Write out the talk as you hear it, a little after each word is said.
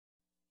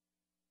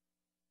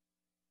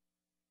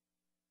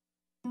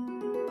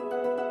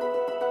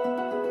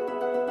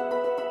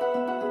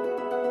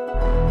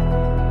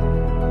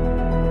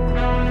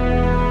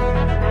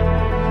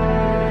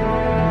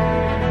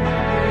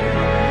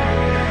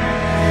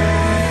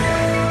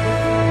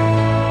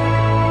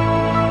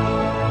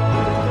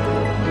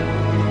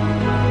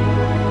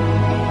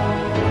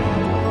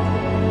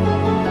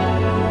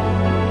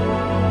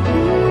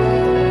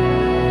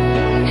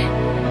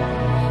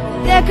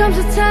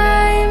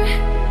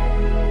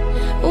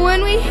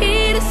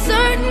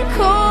certain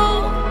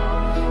call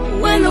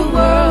when the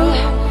world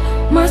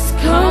must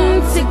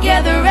come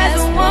together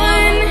as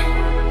one.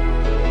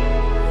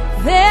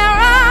 There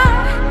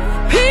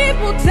are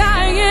people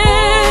dying.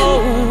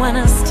 Oh, when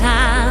it's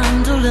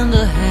time to lend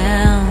a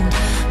hand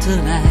to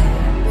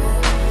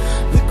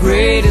life, the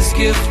greatest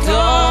gift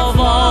of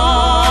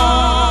all.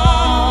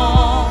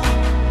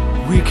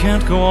 We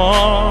can't go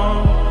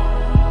on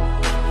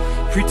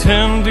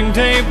pretending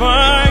day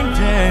by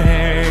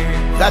day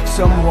that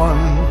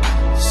someone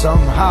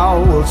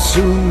somehow will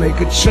soon make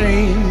a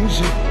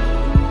change.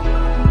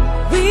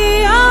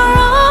 We are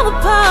all a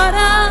part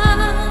of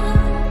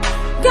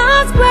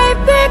God's great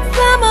big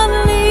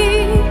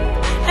family,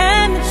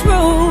 and it's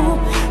true,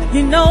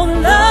 you know,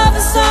 love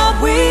is all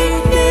we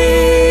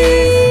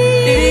need.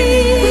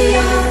 We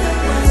are the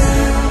ones,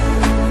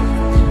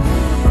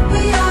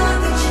 we are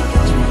the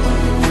children,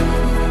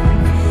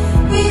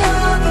 we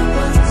are the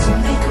ones who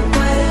make a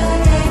brighter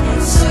day,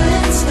 so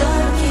let's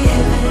start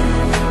giving.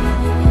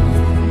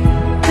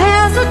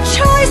 There's a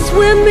choice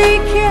we're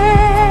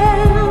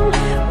making,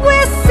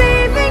 we're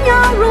saving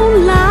our own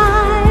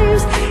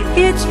lives.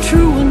 It's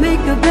true, we'll make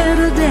a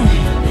better day,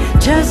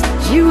 just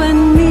you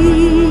and me.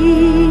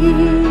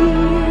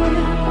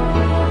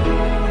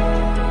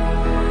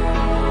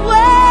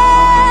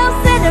 Well,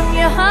 send them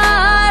your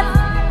heart,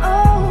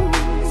 oh,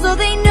 so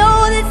they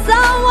know that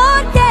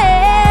someone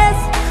cares,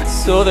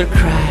 so their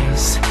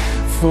cries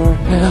for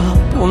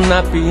help will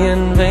not be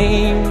in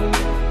vain.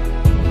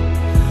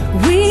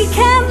 We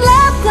can't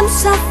let them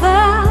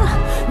suffer,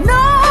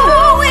 no,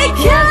 we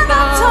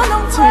cannot turn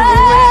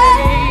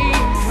away.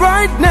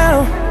 Right now,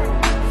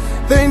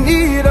 they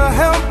need a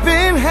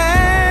helping hand.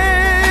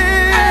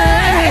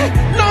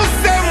 No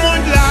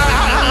someone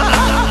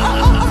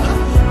lie.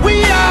 We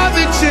are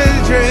the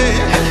children.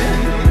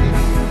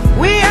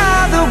 We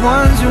are the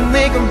ones who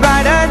make a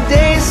brighter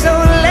day, so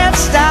let's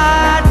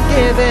start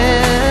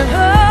giving.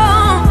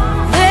 Oh,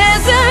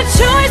 there's a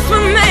choice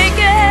we're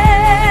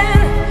making,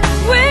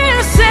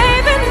 we're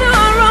saving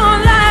our own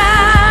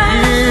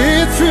lives.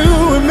 It's true,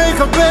 we make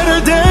a better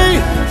day,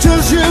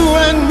 just you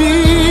and me.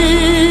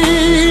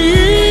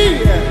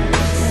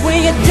 When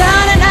you're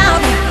down and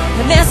out,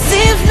 and there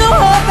seems no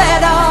hope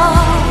at all,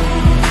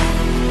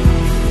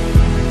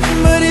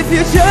 But if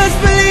you just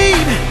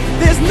believe,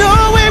 there's no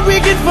way we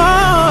can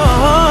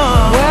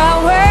fall.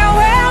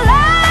 well,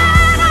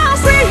 let us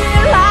see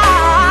your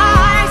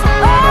lights.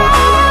 Oh,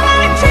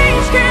 that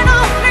change can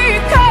only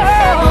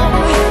come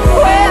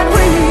when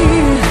we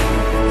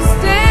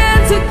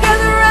stand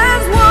together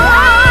as one.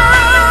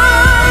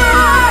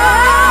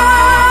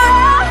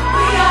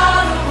 We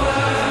are the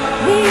world.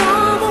 We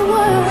are the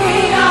world. We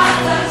are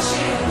the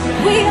children.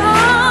 We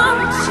are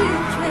the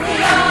children. We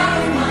are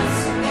the ones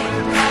who make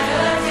a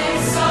better day,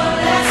 so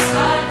let's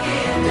start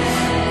giving.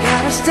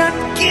 Gotta start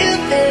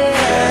giving.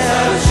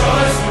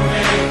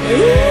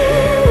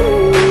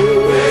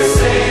 We're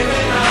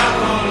saving our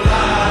own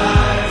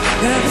lives.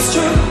 That is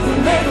true, we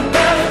make a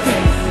better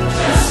day,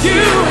 just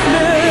you and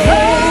me.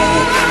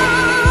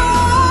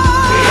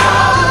 We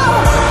are the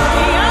world.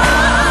 We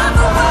are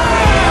the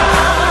world.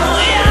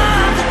 We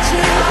are the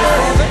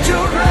children. The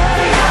children.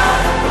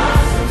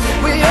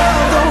 We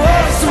are the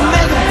ones who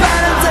make a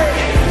better day.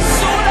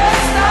 So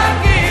let's start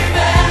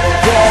giving.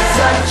 There's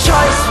a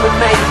choice we're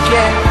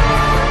making.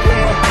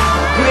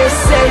 We're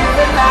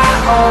saving our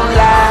own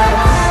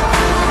lives.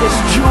 It's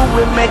true,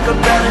 we make a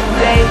better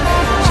day,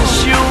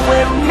 just you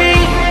and me.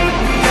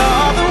 We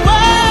are the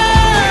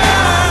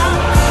world.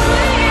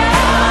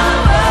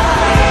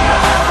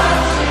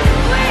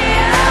 We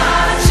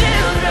are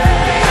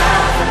children.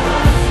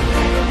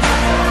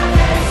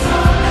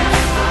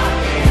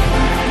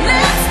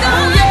 Let's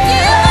start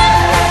giving.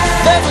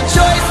 There's a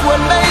choice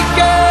we're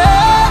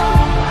making.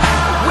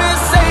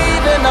 We're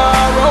saving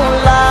our own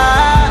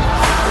lives.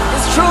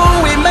 It's true,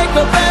 we make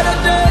a better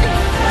day,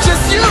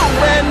 just you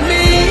and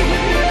me.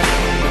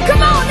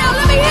 Come on now,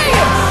 let me hear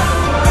you.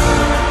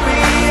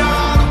 We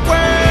are the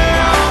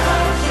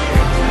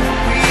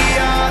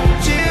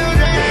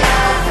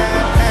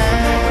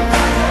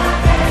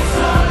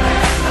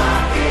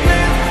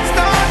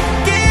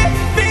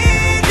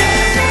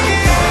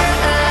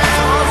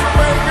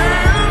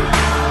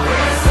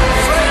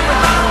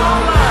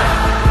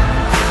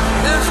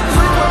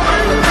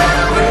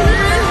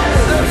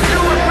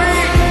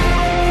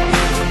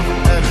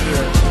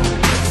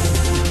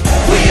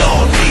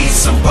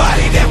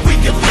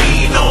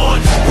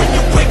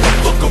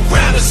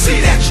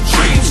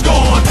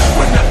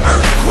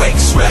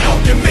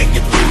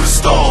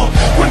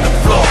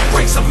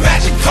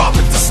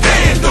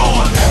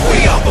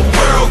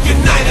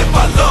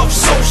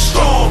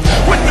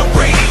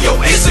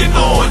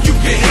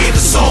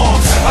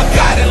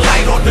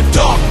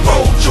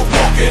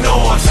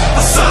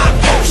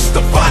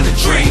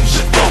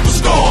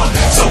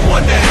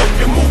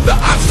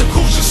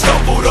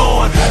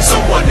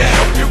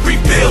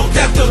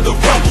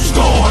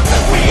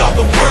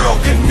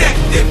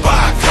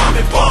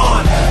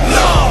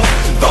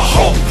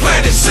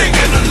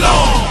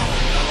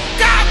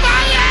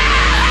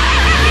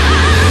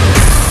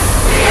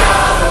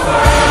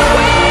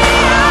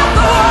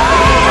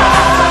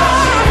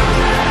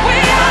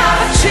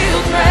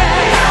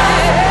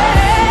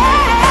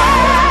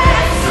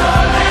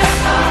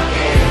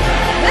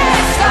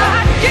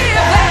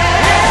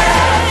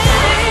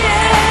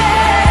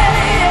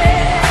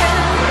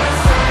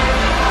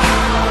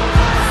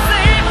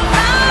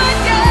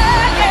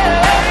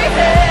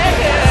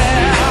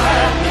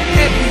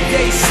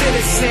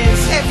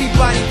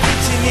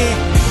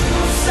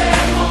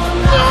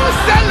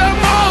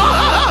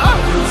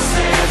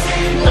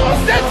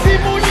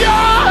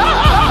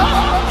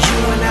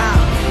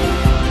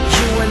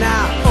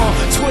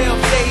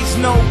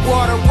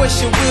water, what's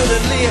your will to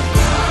live?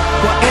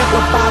 Well,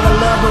 amplify the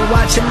love and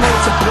watch it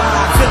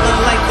multiply. Feeling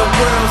like the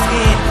world's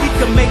end, we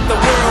can make the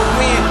world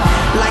win.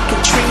 Like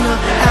Katrina,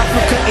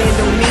 Africa,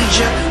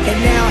 Indonesia, and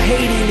now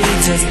Haiti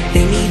needs us.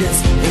 They need us.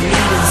 They need us.